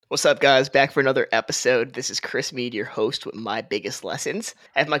What's up, guys? Back for another episode. This is Chris Mead, your host with My Biggest Lessons.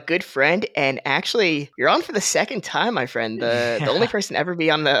 I have my good friend, and actually, you're on for the second time, my friend. The only person to ever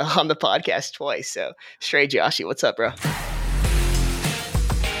be on the podcast twice. So, Shray, Joshi, what's up, bro?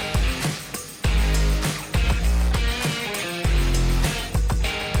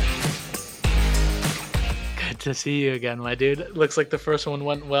 Good to see you again, my dude. Looks like the first one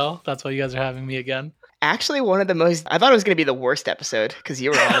went well. That's why you guys are having me again. Actually, one of the most, I thought it was going to be the worst episode because you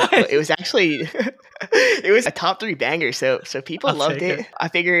were on it, but it was actually, it was a top 3 banger. So people I'll loved take it. it. I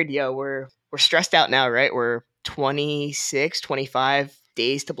figured, we're stressed out now, right? We're 26, 25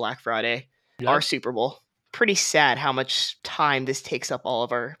 days to Black Friday, our Super Bowl. Pretty sad how much time this takes up all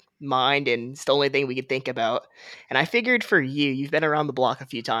of our mind, and it's the only thing we could think about. And I figured for you've been around the block a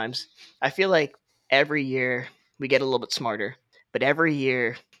few times. I feel like every year we get a little bit smarter, but every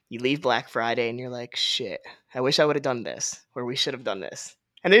year you leave Black Friday and you're like, shit, I wish I would have done this, or we should have done this.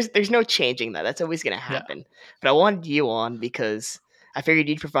 And there's no changing that. That's always going to happen. Yeah. But I wanted you on because I figured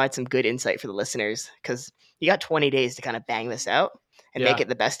you'd provide some good insight for the listeners, because you got 20 days to kind of bang this out and make it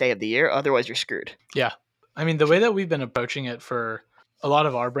the best day of the year. Otherwise, you're screwed. Yeah. I mean, the way that we've been approaching it for a lot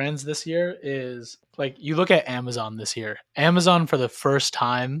of our brands this year is like, you look at Amazon this year. Amazon, for the first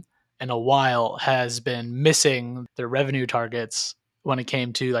time in a while, has been missing their revenue targets when it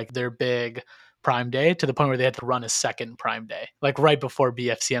came to like their big Prime Day, to the point where they had to run a second Prime Day, like right before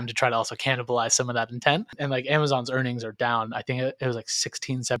BFCM, to try to also cannibalize some of that intent. And like Amazon's earnings are down. I think it was like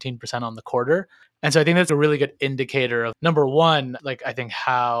 16-17% on the quarter. And so I think that's a really good indicator of, number one, like I think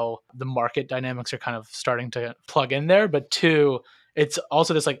how the market dynamics are kind of starting to plug in there. But two, it's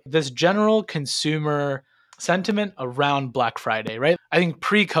also this general consumer sentiment around Black Friday, right? I think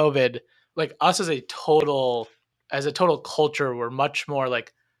pre-COVID, like us as a total culture, we're much more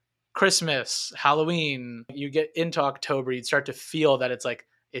like Christmas, Halloween. You get into October, you'd start to feel that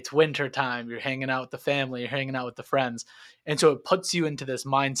it's winter time. You're hanging out with the family, you're hanging out with the friends. And so it puts you into this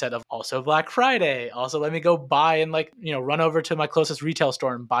mindset of also Black Friday. Also, let me go buy and run over to my closest retail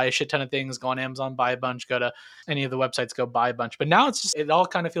store and buy a shit ton of things, go on Amazon, buy a bunch, go to any of the websites, go buy a bunch. But now it all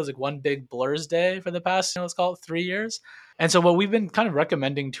kind of feels like one big blur's day for the past, let's call it 3 years. And so what we've been kind of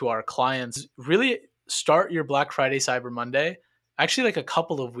recommending to our clients, really start your Black Friday, Cyber Monday, actually like a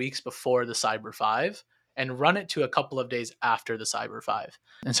couple of weeks before the Cyber 5, and run it to a couple of days after the Cyber 5.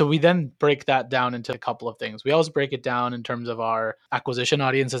 And so we then break that down into a couple of things. We always break it down in terms of our acquisition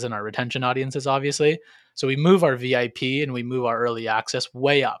audiences and our retention audiences, obviously. So we move our VIP and we move our early access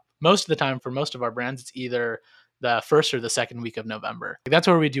way up. Most of the time, for most of our brands, it's either the first or the second week of November. That's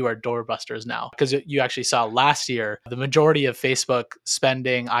where we do our doorbusters now, because you actually saw last year, the majority of Facebook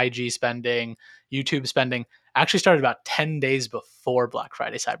spending, IG spending, YouTube spending actually started about 10 days before Black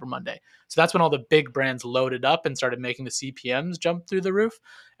Friday, Cyber Monday. So that's when all the big brands loaded up and started making the CPMs jump through the roof.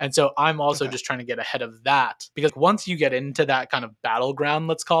 And so I'm also just trying to get ahead of that, because once you get into that kind of battleground,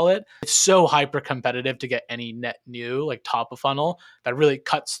 let's call it, it's so hyper competitive to get any net new, like top of funnel, that really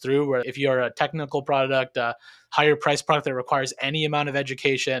cuts through. Where if you're a technical product, a higher price product that requires any amount of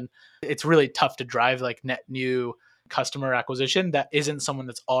education, it's really tough to drive like net new customer acquisition that isn't someone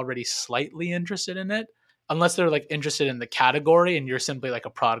that's already slightly interested in it, unless they're like interested in the category and you're simply like a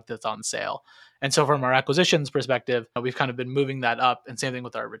product that's on sale. And so from our acquisitions perspective, we've kind of been moving that up, and same thing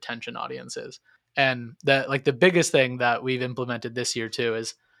with our retention audiences. And the biggest thing that we've implemented this year too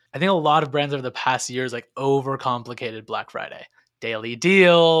is, I think a lot of brands over the past years like overcomplicated Black Friday. Daily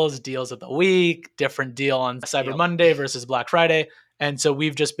deals of the week, different deal on Cyber Monday versus Black Friday. And so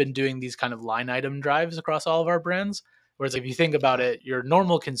we've just been doing these kind of line item drives across all of our brands. Whereas if you think about it, your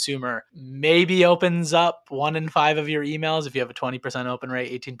normal consumer maybe opens up 1 in 5 of your emails if you have a 20% open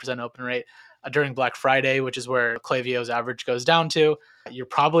rate, 18% open rate during Black Friday, which is where Klaviyo's average goes down to. You're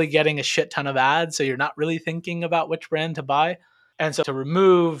probably getting a shit ton of ads, so you're not really thinking about which brand to buy. And so to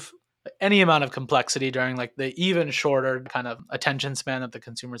remove any amount of complexity during like the even shorter kind of attention span that the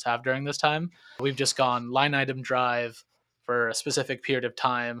consumers have during this time, we've just gone line item drive for a specific period of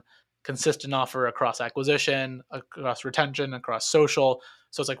time, consistent offer across acquisition, across retention, across social.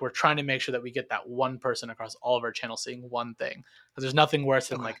 So it's like we're trying to make sure that we get that one person across all of our channels seeing one thing. Because there's nothing worse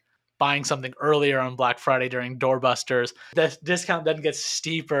than like buying something earlier on Black Friday during doorbusters. The discount then gets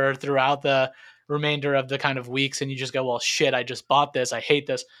steeper throughout the remainder of the kind of weeks, and you just go, well, shit, I just bought this, I hate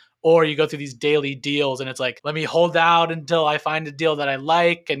this. Or you go through these daily deals and it's like, let me hold out until I find a deal that I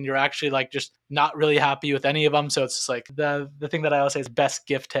like. And you're actually like just not really happy with any of them. So it's just like the thing that I always say is best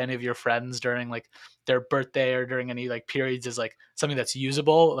gift to any of your friends during like their birthday or during any like periods is like something that's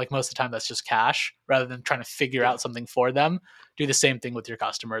usable. Like most of the time that's just cash, rather than trying to figure out something for them. Do the same thing with your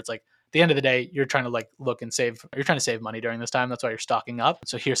customer. It's like, the end of the day, you're trying to like look and save, you're trying to save money during this time. That's why you're stocking up.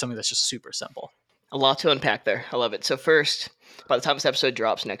 So here's something that's just super simple. A lot to unpack there. I love it. So first, by the time this episode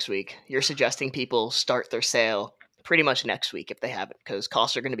drops next week, you're suggesting people start their sale pretty much next week if they haven't, because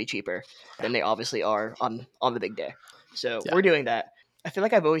costs are going to be cheaper than they obviously are on the big day. So we're doing that. I feel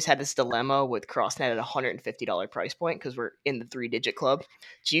like I've always had this dilemma with CrossNet at a $150 price point because we're in the 3-digit club.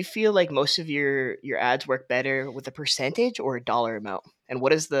 Do you feel like most of your ads work better with a percentage or a dollar amount? And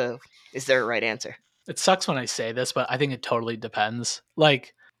is there a right answer? It sucks when I say this, but I think it totally depends.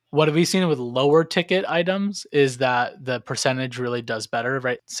 Like, what have we seen with lower ticket items is that the percentage really does better,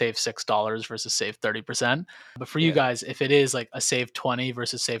 right? Save $6 versus save 30%. But for you guys, if it is like a save 20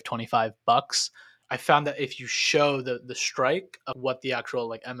 versus save $25, I found that if you show the strike of what the actual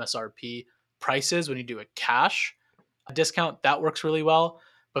like MSRP price is when you do a cash discount, that works really well.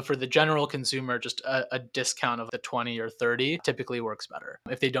 But for the general consumer, just a discount of the 20 or 30 typically works better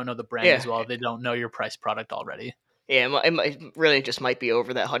if they don't know the brand as well, if they don't know your price product already. Yeah, it really just might be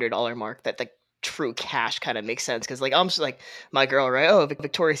over that $100 mark that the true cash kind of makes sense. Because like I'm just like my girl, right? Oh,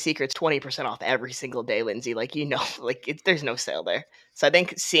 Victoria's Secret's 20% off every single day, Lindsay. Like like there's no sale there. So I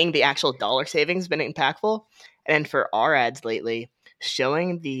think seeing the actual dollar savings has been impactful. And for our ads lately,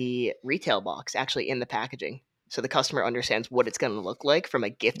 showing the retail box actually in the packaging, so the customer understands what it's going to look like from a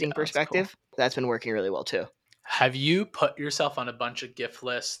gifting perspective. Cool. That's been working really well too. Have you put yourself on a bunch of gift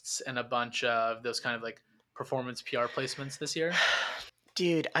lists and a bunch of those kind of like performance PR placements this year?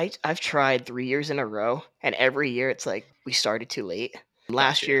 Dude, I've tried 3 years in a row, and every year it's like we started too late.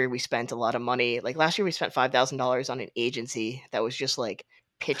 Last year we spent a lot of money. Like last year we spent $5,000 on an agency that was just like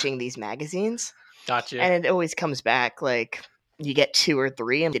pitching these magazines. Gotcha. And it always comes back like you get 2 or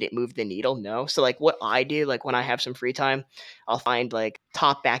 3 and did it move the needle? No. So like what I do, like when I have some free time, I'll find like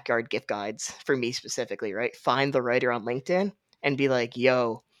top backyard gift guides for me specifically, right? Find the writer on LinkedIn and be like,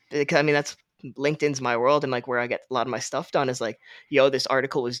 yo, because I mean that's LinkedIn's my world, and like where I get a lot of my stuff done is like, yo, this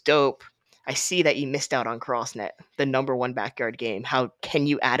article was dope. I see that you missed out on CrossNet, the #1 backyard game. How can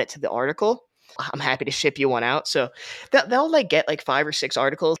you add it to the article? I'm happy to ship you one out. So they'll like get like 5 or 6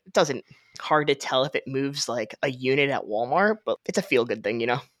 articles. It doesn't hard to tell if it moves like a unit at Walmart, but it's a feel good thing, you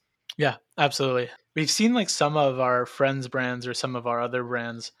know? Yeah, absolutely. We've seen like some of our friends' brands or some of our other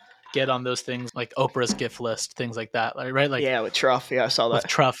brands get on those things like Oprah's gift list, things like that, right? Like yeah, with Truff. Yeah, I saw that. With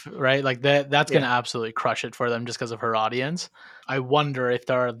Truff, right? Like that's going to absolutely crush it for them just because of her audience. I wonder if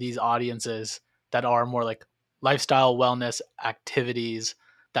there are these audiences that are more like lifestyle wellness activities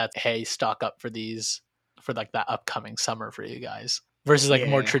that, hey, stock up for these for like that upcoming summer for you guys versus like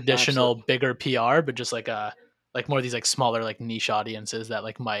more traditional, bigger PR, but just like more of these like smaller, like niche audiences that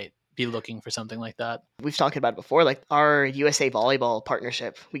like might be looking for something like that. We've talked about it before, like our USA Volleyball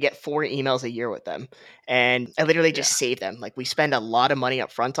partnership, we get 4 emails a year with them, and I literally just save them. Like we spend a lot of money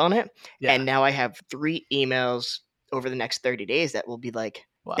up front on it, and now I have 3 emails over the next 30 days that will be like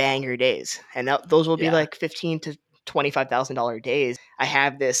banger days, and those will be like $15,000 to $25,000 days. I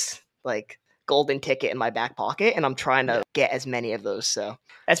have this like golden ticket in my back pocket, and I'm trying to get as many of those. So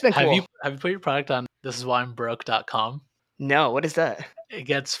that's been cool. Have you put your product on thisiswhyimbroke.com? No, what is that? It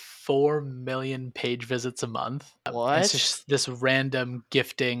gets 4 million page visits a month. What? It's just this random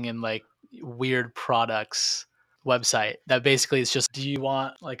gifting and like weird products website that basically is just, do you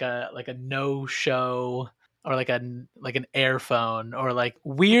want like a no show or like an Airphone or like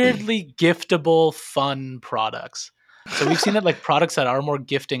weirdly giftable fun products. So we've seen that like products that are more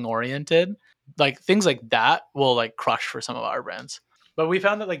gifting oriented, like things like that will like crush for some of our brands. But we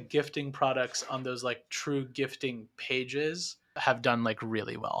found that like gifting products on those like true gifting pages have done like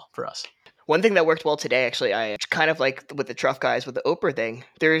really well for us. One thing that worked well today, actually, I kind of like with the Truff guys with the Oprah thing,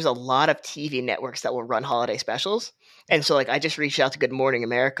 there's a lot of TV networks that will run holiday specials. And so like I just reached out to Good Morning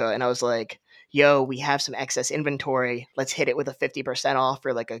America and I was like, yo, we have some excess inventory. Let's hit it with a 50% off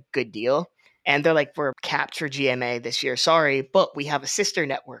for like a good deal. And they're like, we're capped for GMA this year. Sorry, but we have a sister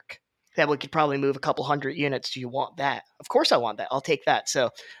network that we could probably move a couple hundred units. Do you want that? Of course I want that. I'll take that. So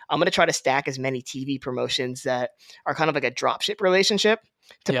I'm going to try to stack as many TV promotions that are kind of like a dropship relationship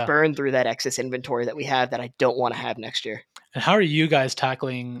to burn through that excess inventory that we have that I don't want to have next year. And how are you guys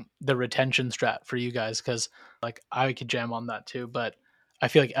tackling the retention strat for you guys? Because like I could jam on that too, but I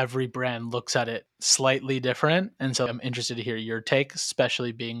feel like every brand looks at it slightly different. And so I'm interested to hear your take,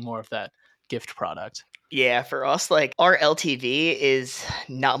 especially being more of that gift product. Yeah, for us, like our LTV is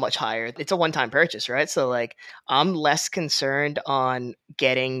not much higher. It's a one-time purchase, right? So like I'm less concerned on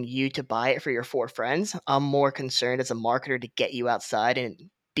getting you to buy it for your 4 friends. I'm more concerned as a marketer to get you outside and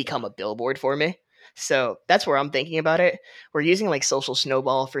become a billboard for me. So that's where I'm thinking about it. We're using like Social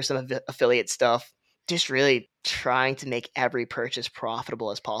Snowball for some affiliate stuff. just really trying to make every purchase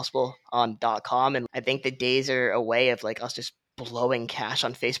profitable as possible on .com. And I think the days are away of like us just blowing cash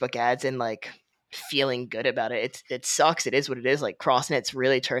on Facebook ads and like feeling good about it. It sucks. It is what it is. Like CrossNet's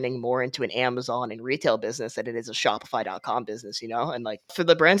really turning more into an Amazon and retail business than it is a Shopify.com business, you know? And like for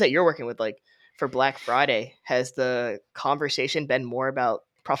the brands that you're working with, like for Black Friday, has the conversation been more about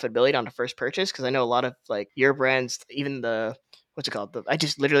profitability on the first purchase? Because I know a lot of like your brands, even the what's it called? I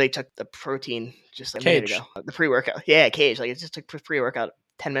just literally took the protein just a minute ago. The pre-workout. Yeah, Cage. Like it just took pre-workout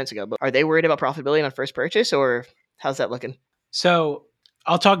 10 minutes ago. But are they worried about profitability on first purchase, or how's that looking? So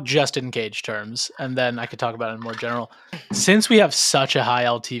I'll talk just in Cage terms, and then I could talk about it in more general. Since we have such a high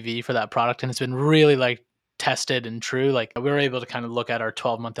LTV for that product, and it's been really like tested and true, like we were able to kind of look at our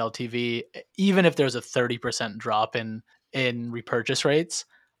 12-month LTV, even if there's a 30% drop in repurchase rates,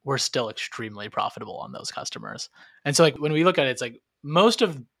 we're still extremely profitable on those customers. And so like when we look at it, it's like most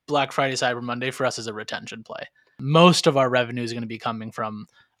of Black Friday, Cyber Monday for us is a retention play. Most of our revenue is going to be coming from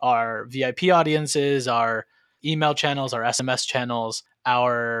our VIP audiences, our email channels, our SMS channels,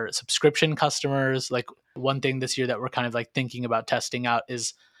 our subscription customers. Like one thing this year that we're kind of like thinking about testing out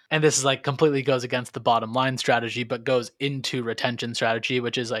is, and this is like completely goes against the bottom line strategy, but goes into retention strategy,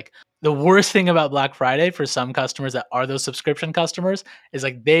 which is like the worst thing about Black Friday for some customers that are those subscription customers is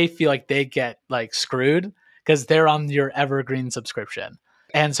like they feel like they get like screwed because they're on your evergreen subscription.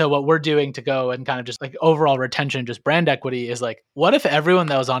 And so what we're doing to go and kind of just like overall retention, just brand equity is like, what if everyone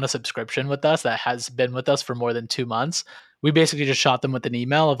that was on a subscription with us that has been with us for more than 2 months, we basically just shot them with an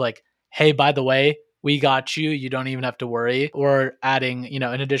email of like, hey, by the way, we got you. You don't even have to worry. We're adding,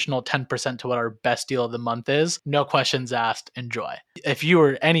 an additional 10% to what our best deal of the month is. No questions asked. Enjoy. If you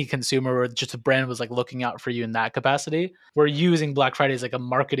were any consumer or just a brand was like looking out for you in that capacity, we're using Black Friday as like a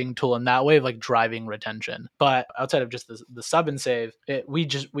marketing tool in that way of like driving retention. But outside of just the sub and save, we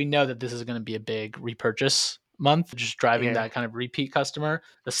know that this is going to be a big repurchase month, just driving that kind of repeat customer.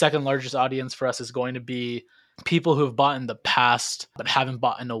 The second largest audience for us is going to be people who have bought in the past but haven't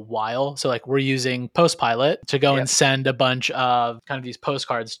bought in a while. So like we're using Postpilot to go and send a bunch of kind of these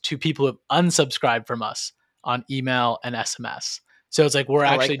postcards to people who have unsubscribed from us on email and SMS. So it's like we're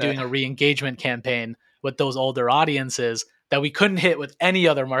actually doing a re-engagement campaign with those older audiences that we couldn't hit with any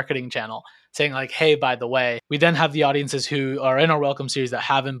other marketing channel, saying like, hey, by the way, we then have the audiences who are in our welcome series that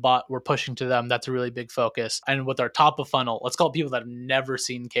haven't bought, we're pushing to them. That's a really big focus. And with our top of funnel, let's call it people that have never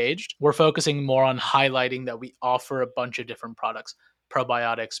seen Caged, we're focusing more on highlighting that we offer a bunch of different products,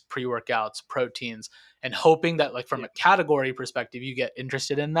 probiotics, pre-workouts, proteins, and hoping that like from a category perspective, you get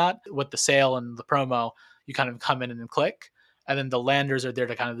interested in that. With the sale and the promo, you kind of come in and click. And then the landers are there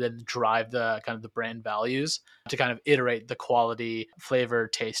to kind of then drive the kind of the brand values to kind of iterate the quality, flavor,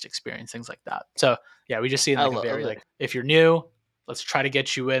 taste, experience, things like that. So yeah, we just see like a very like, if you're new, let's try to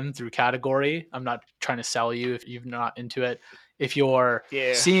get you in through category. I'm not trying to sell you if you're not into it. If you're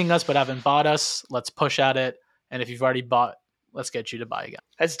seeing us but haven't bought us, let's push at it. And if you've already bought, let's get you to buy again.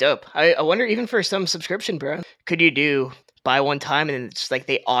 That's dope. I wonder, even for some subscription brands, could you do buy one time and then it's like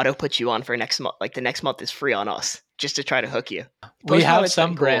they auto put you on for next month? Like the next month is free on us just to try to hook you. We have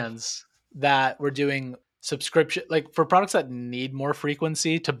some brands that we're doing subscription, like for products that need more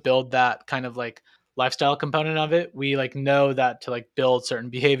frequency to build that kind of like lifestyle component of it. We like know that to like build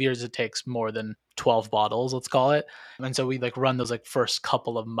certain behaviors, it takes more than 12 bottles, let's call it. And so we like run those like first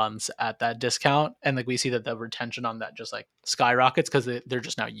couple of months at that discount. And like we see that the retention on that just like skyrockets because they're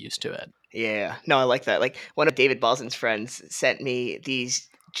just now used to it. Yeah. No, I like that. Like one of David Balzin's friends sent me these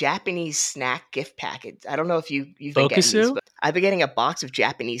Japanese snack gift packets. I don't know if you've been getting these, but I've been getting a box of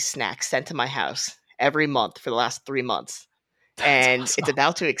Japanese snacks sent to my house every month for the last 3 months. And awesome. It's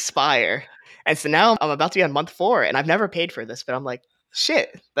about to expire. And so now I'm about to be on month 4 and I've never paid for this, but I'm like,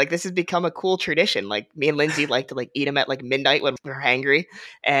 shit, like this has become a cool tradition. Like me and Lindsay like to like eat them at like midnight when we're hangry.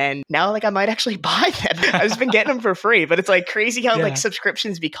 And now like I might actually buy them. I've just been getting them for free, but it's like crazy how like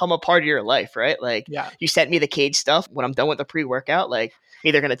subscriptions become a part of your life, right? Like you sent me the Cage stuff. When I'm done with the pre-workout, like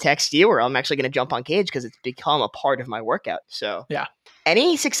either going to text you or I'm actually going to jump on Cage because it's become a part of my workout. So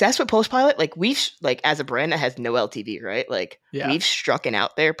any success with Postpilot? Like we've like as a brand that has no LTV, right? Like we've struck it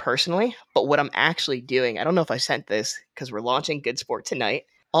out there personally. But what I'm actually doing, I don't know if I sent this because we're launching Good Sport tonight.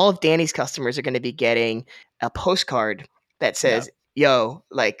 All of Danny's customers are going to be getting a postcard that says, yo,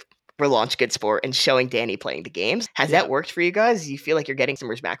 like we're launch Good Sport and showing Danny playing the games. Has that worked for you guys? Do you feel like you're getting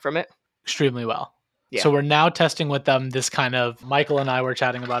customers back from it? Extremely well. Yeah. So we're now testing with them this kind of, Michael and I were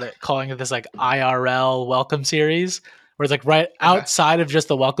chatting about it, calling it this like IRL welcome series, where it's like right outside of just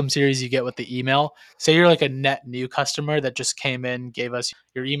the welcome series you get with the email. Say you're like a net new customer that just came in, gave us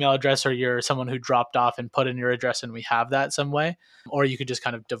your email address, or you're someone who dropped off and put in your address and we have that some way. Or you could just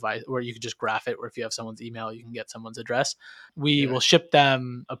kind of devise, or you could just graph it, where if you have someone's email, you can get someone's address. We will ship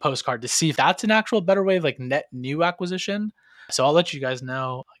them a postcard to see if that's an actual better way of like net new acquisition. So I'll let you guys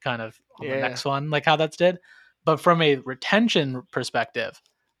know kind of on the next one, like how that's did. But from a retention perspective,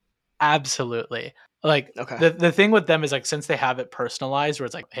 absolutely. Like the thing with them is like, since they have it personalized where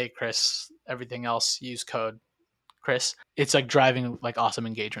it's like, hey, Chris, everything else use code Chris, it's like driving like awesome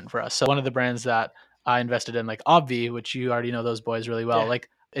engagement for us. So one of the brands that I invested in, like Obvi, which you already know those boys really well, like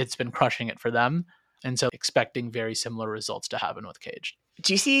it's been crushing it for them. And so expecting very similar results to happen with Caged.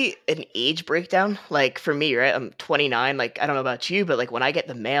 Do you see an age breakdown? Like for me, right? I'm 29. Like, I don't know about you, but like when I get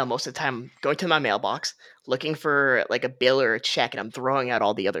the mail, most of the time I'm going to my mailbox, looking for like a bill or a check, and I'm throwing out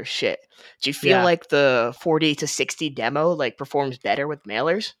all the other shit. Do you feel like the 40 to 60 demo like performs better with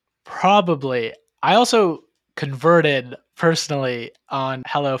mailers? Probably. I also converted personally on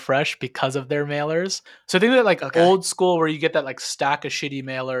HelloFresh because of their mailers. So I think that like old school where you get that like stack of shitty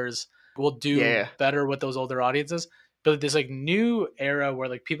mailers will do better with those older audiences. But this like new era where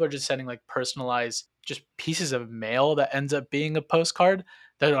like people are just sending like personalized just pieces of mail that ends up being a postcard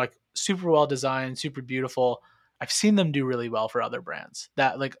that are like super well designed, super beautiful. I've seen them do really well for other brands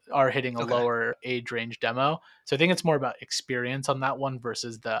that like are hitting a lower age range demo. So I think it's more about experience on that one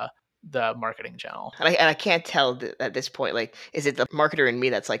versus the marketing channel. And I can't tell at this point, like, is it the marketer in me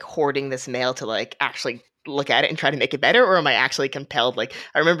that's like hoarding this mail to like actually look at it and try to make it better, or am I actually compelled? Like,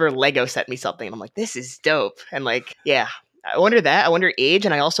 I remember Lego sent me something and I'm like, this is dope. And like, yeah, I wonder that. I wonder age,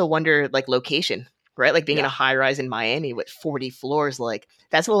 and I also wonder like location, right? Like being in a high rise in Miami with 40 floors, like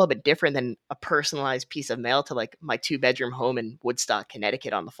that's a little bit different than a personalized piece of mail to like my 2-bedroom home in Woodstock,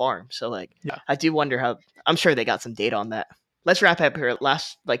 Connecticut on the farm. So like, I do wonder how. I'm sure they got some data on that. Let's wrap up here.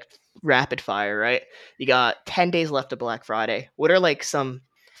 Last like rapid fire, right? You got 10 days left of Black Friday. What are like some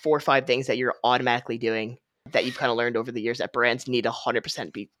 4 or 5 things that you're automatically doing that you've kind of learned over the years that brands need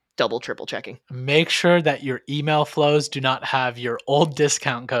 100% be double, triple checking? Make sure that your email flows do not have your old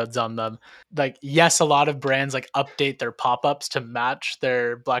discount codes on them. Like, yes, a lot of brands like update their pop-ups to match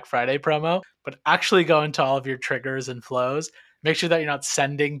their Black Friday promo, but actually go into all of your triggers and flows. Make sure that you're not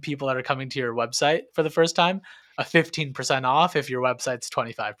sending people that are coming to your website for the first time a 15% off if your website's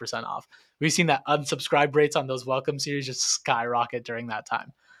 25% off. We've seen that unsubscribe rates on those welcome series just skyrocket during that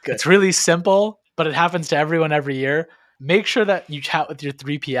time. Good. It's really simple, but it happens to everyone every year. Make sure that you chat with your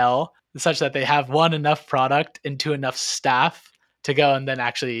 3PL such that they have one, enough product, and two, enough staff to go and then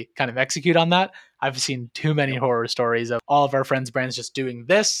actually kind of execute on that. I've seen too many horror stories of all of our friends' brands just doing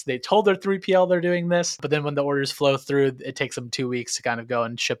this. They told their 3PL they're doing this, but then when the orders flow through, it takes them 2 weeks to kind of go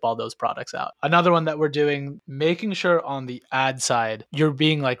and ship all those products out. Another one that we're doing, making sure on the ad side, you're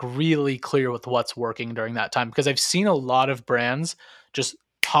being like really clear with what's working during that time. Because I've seen a lot of brands just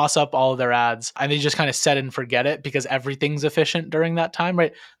toss up all of their ads and they just kind of set and forget it because everything's efficient during that time,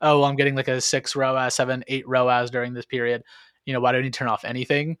 right? Oh, well, I'm getting like a 6 ROAS, 7, 8 ROAS during this period. You know, why do I need to turn off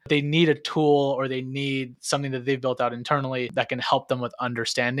anything? They need a tool or they need something that they've built out internally that can help them with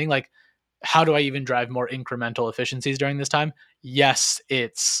understanding, like, how do I even drive more incremental efficiencies during this time? Yes,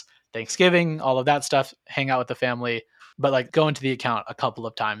 it's Thanksgiving, all of that stuff, hang out with the family, but like go into the account a couple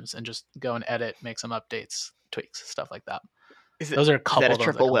of times and just go and edit, make some updates, tweaks, stuff like that. Those are a couple. Is that a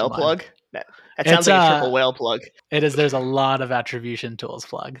triple whale plug? That sounds like a triple whale plug. It is. There's a lot of attribution tools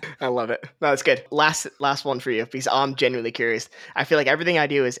plug. I love it. No, that's good. Last one for you, because I'm genuinely curious. I feel like everything I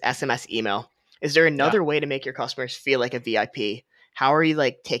do is SMS email. Is there another way to make your customers feel like a VIP? How are you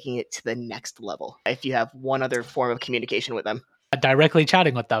like taking it to the next level? If you have one other form of communication with them, directly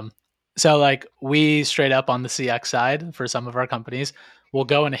chatting with them. So like we straight up on the CX side for some of our companies, we'll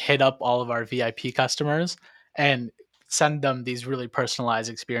go and hit up all of our VIP customers and send them these really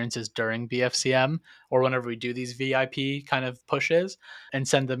personalized experiences during BFCM or whenever we do these VIP kind of pushes, and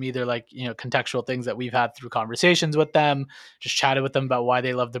send them either like, you know, contextual things that we've had through conversations with them, just chatted with them about why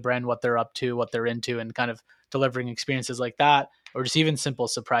they love the brand, what they're up to, what they're into, and kind of delivering experiences like that, or just even simple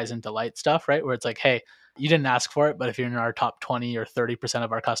surprise and delight stuff, right? Where it's like, hey, you didn't ask for it, but if you're in our top 20 or 30%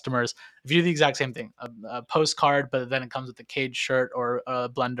 of our customers, if you do the exact same thing, a postcard, but then it comes with a cage shirt or a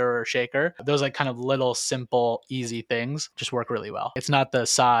blender or shaker, those like kind of little, simple, easy things just work really well. It's not the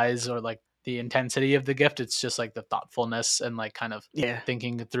size or like the intensity of the gift. It's just like the thoughtfulness and like kind of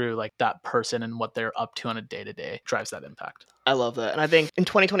thinking through like that person and what they're up to on a day-to-day drives that impact. I love that. And I think in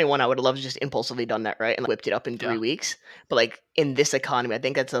 2021, I would have loved to just impulsively done that, right? And whipped it up in 3 weeks. But like in this economy, I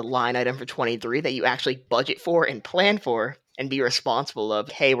think that's a line item for 23 that you actually budget for and plan for and be responsible of,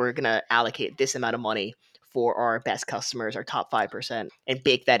 hey, we're going to allocate this amount of money for our best customers, our top 5%, and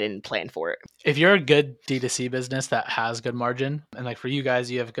bake that in and plan for it. If you're a good D2C business that has good margin, and like for you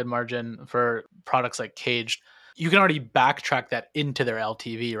guys, you have good margin for products like Caged, you can already backtrack that into their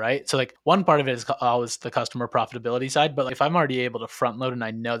LTV, right? So like one part of it is always the customer profitability side, but like if I'm already able to front load and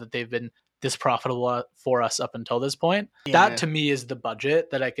I know that they've been this profitable for us up until this point, that to me is the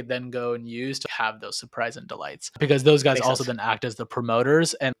budget that I could then go and use to have those surprise and delights, because those guys also then act as the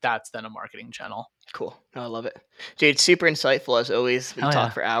promoters, and that's then a marketing channel. Cool. I love it. Dude, super insightful as always. We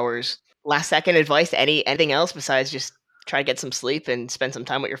talk for hours. Last second advice, anything else besides just try to get some sleep and spend some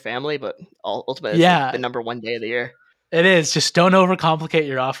time with your family, but ultimately it's the number one day of the year. It is. Just don't overcomplicate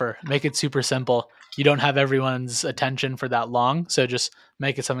your offer. Make it super simple. You don't have everyone's attention for that long, so just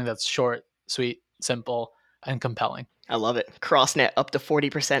make it something that's short, sweet, simple, and compelling. I love it. CrossNet up to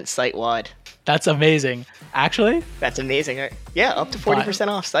 40% site-wide. That's amazing. Actually? That's amazing, right? Yeah, up to 40%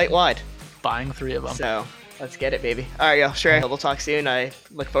 off site-wide. Buying 3 of them. So, let's get it, baby. All right, yo, Shray, we'll talk soon. I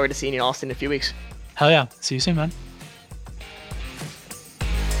look forward to seeing you in Austin in a few weeks. Hell yeah. See you soon, man.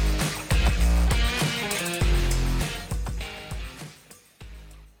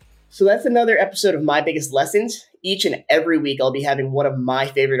 So that's another episode of My Biggest Lessons. Each and every week, I'll be having one of my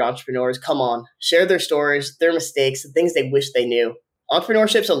favorite entrepreneurs come on, share their stories, their mistakes, the things they wish they knew.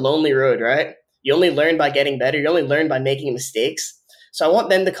 Entrepreneurship's a lonely road, right? You only learn by getting better. You only learn by making mistakes. So I want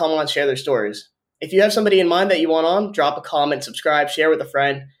them to come on, share their stories. If you have somebody in mind that you want on, drop a comment, subscribe, share with a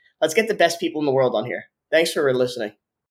friend. Let's get the best people in the world on here. Thanks for listening.